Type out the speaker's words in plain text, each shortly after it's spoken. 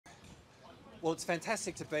Well, it's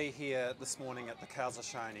fantastic to be here this morning at the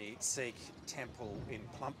Kausashoni Sikh Temple in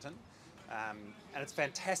Plumpton. And it's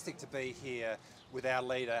fantastic to be here with our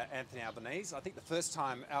leader, Anthony Albanese. I think the first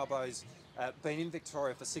time Albo's been in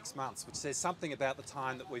Victoria for 6 months, which says something about the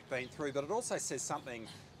time that we've been through, but it also says something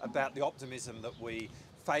about the optimism that we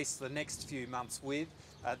face the next few months with.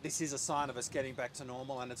 This is a sign of us getting back to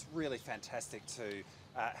normal, and it's really fantastic to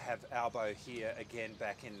have Albo here again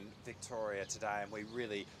back in Victoria today, and we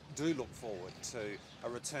really do look forward to a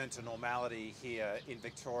return to normality here in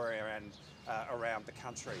Victoria and around the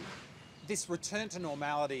country. This return to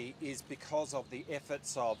normality is because of the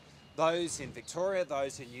efforts of those in Victoria,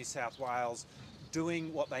 those in New South Wales,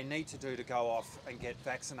 doing what they need to do to go off and get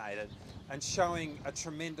vaccinated and showing a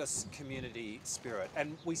tremendous community spirit.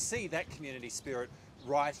 And we see that community spirit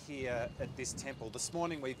right here at this temple. This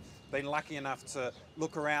morning we've been lucky enough to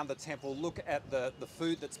look around the temple, look at the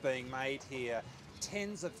food that's being made here.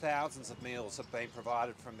 Tens of thousands of meals have been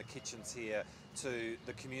provided from the kitchens here to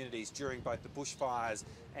the communities during both the bushfires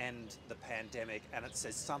and the pandemic, and it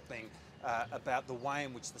says something about the way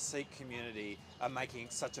in which the Sikh community are making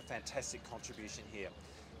such a fantastic contribution here.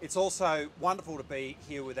 It's also wonderful to be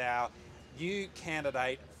here with our new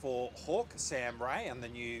candidate for Hawke, Sam Ray, and the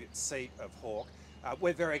new seat of Hawke.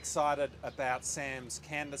 We're very excited about Sam's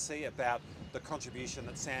candidacy, about the contribution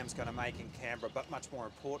that Sam's going to make in Canberra, but much more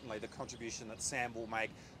importantly, the contribution that Sam will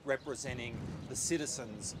make representing the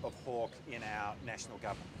citizens of Hawke in our national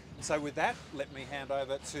government. So with that, let me hand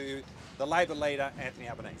over to the Labor leader, Anthony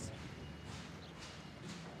Albanese.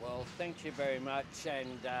 Well, thank you very much,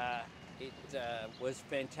 and it was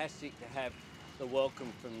fantastic to have the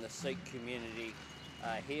welcome from the Sikh community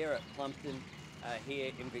here at Plumpton,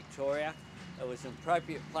 here in Victoria. It was an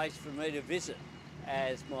appropriate place for me to visit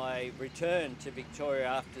as my return to Victoria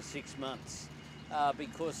after 6 months,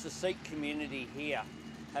 because the Sikh community here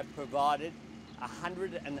have provided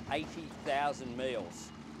 180,000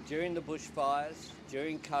 meals during the bushfires,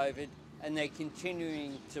 during COVID, and they're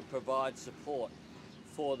continuing to provide support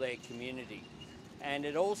for their community. And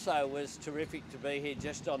it also was terrific to be here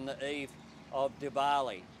just on the eve of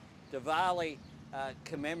Diwali. Diwali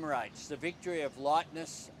commemorates the victory of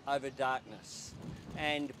lightness over darkness.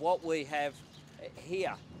 And what we have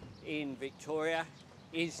here in Victoria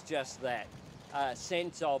is just that, a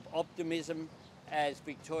sense of optimism as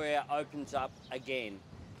Victoria opens up again.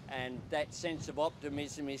 And that sense of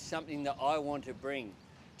optimism is something that I want to bring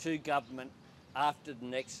to government after the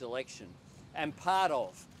next election. And part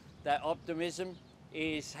of that optimism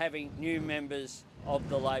is having new members of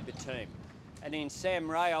the Labor team. And in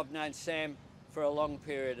Sam Ray, I've known Sam for a long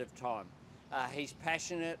period of time. He's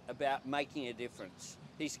passionate about making a difference.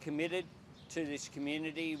 He's committed to this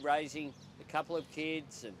community, raising a couple of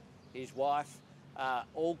kids and his wife,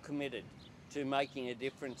 all committed to making a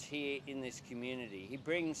difference here in this community. He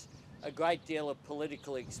brings a great deal of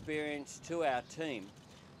political experience to our team,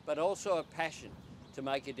 but also a passion to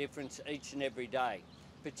make a difference each and every day,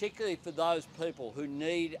 particularly for those people who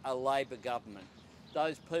need a Labor government,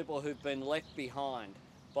 those people who've been left behind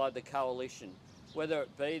by the coalition, whether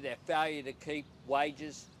it be their failure to keep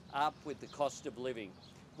wages up with the cost of living,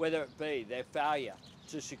 whether it be their failure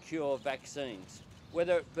to secure vaccines,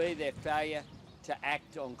 whether it be their failure to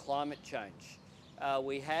act on climate change.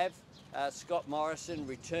 We have Scott Morrison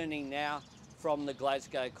returning now from the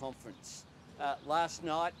Glasgow conference. Last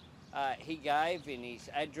night he gave in his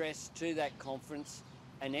address to that conference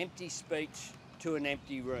an empty speech to an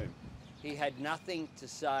empty room. He had nothing to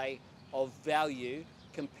say of value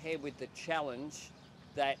compared with the challenge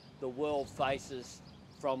that the world faces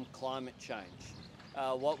from climate change.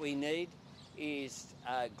 What we need is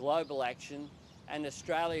global action, and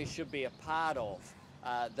Australia should be a part of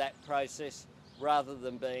that process rather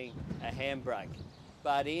than being a handbrake.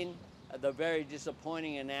 But in the very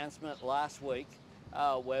disappointing announcement last week,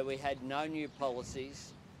 where we had no new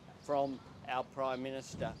policies from our Prime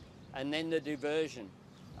Minister, and then the diversion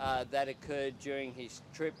that occurred during his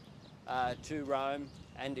trip to Rome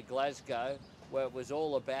and to Glasgow, where it was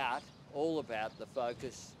all about the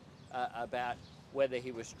focus about whether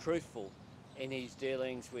he was truthful in his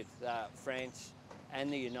dealings with France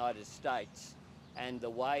and the United States, and the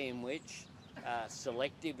way in which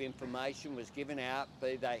selective information was given out,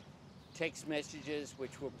 be they text messages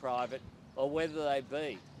which were private, or whether they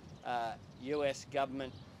be US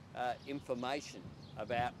government information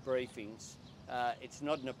about briefings. It's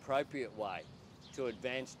not an appropriate way to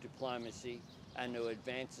advance diplomacy and to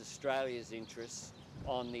advance Australia's interests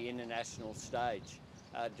on the international stage.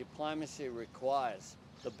 Diplomacy requires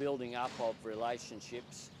the building up of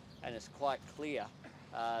relationships, and it's quite clear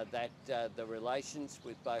that the relations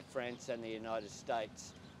with both France and the United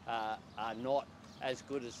States are not as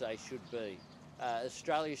good as they should be.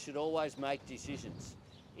 Australia should always make decisions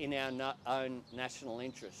in our own national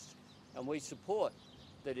interest, and we support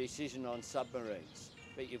the decision on submarines,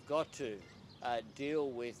 but you've got to deal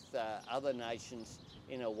with other nations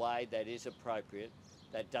in a way that is appropriate,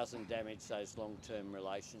 that doesn't damage those long-term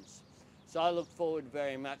relations. So I look forward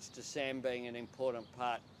very much to Sam being an important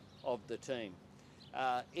part of the team.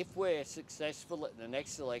 If we're successful at the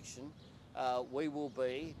next election, we will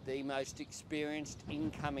be the most experienced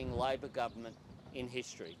incoming Labor government in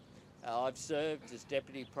history. I've served as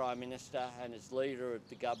Deputy Prime Minister and as Leader of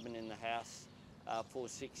the government in the House for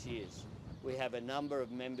 6 years. We have a number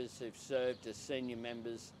of members who've served as senior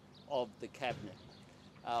members of the Cabinet.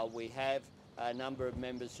 We have a number of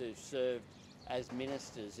members who've served as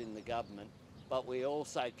ministers in the government, but we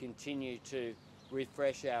also continue to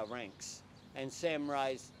refresh our ranks. And Sam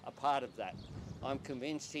Ray's a part of that. I'm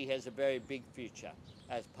convinced he has a very big future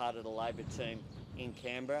as part of the Labor team in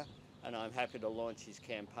Canberra, and I'm happy to launch his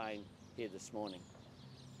campaign here this morning.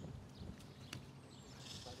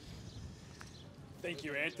 Thank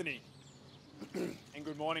you, Anthony. And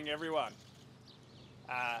good morning, everyone.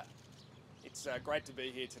 It's great to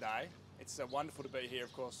be here today. It's wonderful to be here,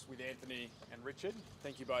 of course, with Anthony and Richard.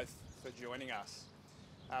 Thank you both for joining us.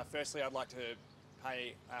 Firstly, I'd like to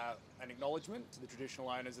pay an acknowledgement to the traditional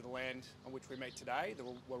owners of the land on which we meet today, the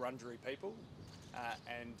Wurundjeri people,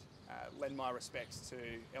 and lend my respects to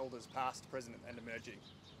elders past, present and emerging.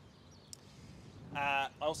 I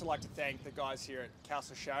also like to thank the guys here at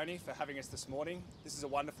Calzashoni for having us this morning. This is a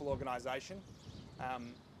wonderful organisation.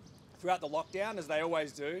 Throughout the lockdown, as they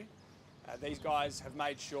always do, these guys have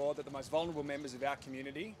made sure that the most vulnerable members of our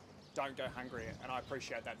community don't go hungry, and I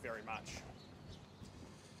appreciate that very much.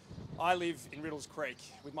 I live in Riddles Creek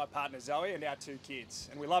with my partner Zoe and our 2 kids,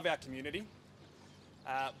 and we love our community.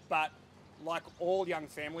 But like all young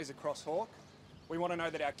families across Hawke, we want to know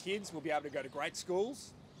that our kids will be able to go to great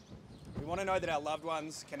schools. We want to know that our loved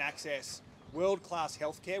ones can access world-class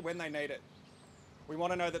healthcare when they need it. We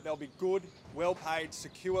want to know that there'll be good, well-paid,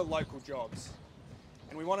 secure local jobs.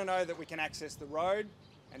 And we want to know that we can access the road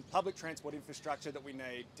and public transport infrastructure that we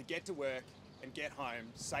need to get to work and get home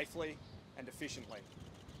safely and efficiently.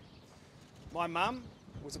 My mum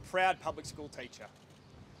was a proud public school teacher,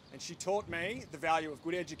 and she taught me the value of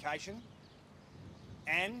good education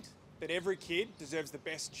and that every kid deserves the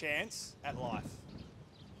best chance at life.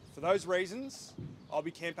 For those reasons, I'll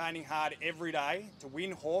be campaigning hard every day to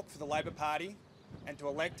win Hawke for the Labor Party and to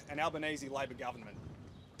elect an Albanese Labor government.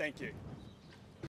 Thank you.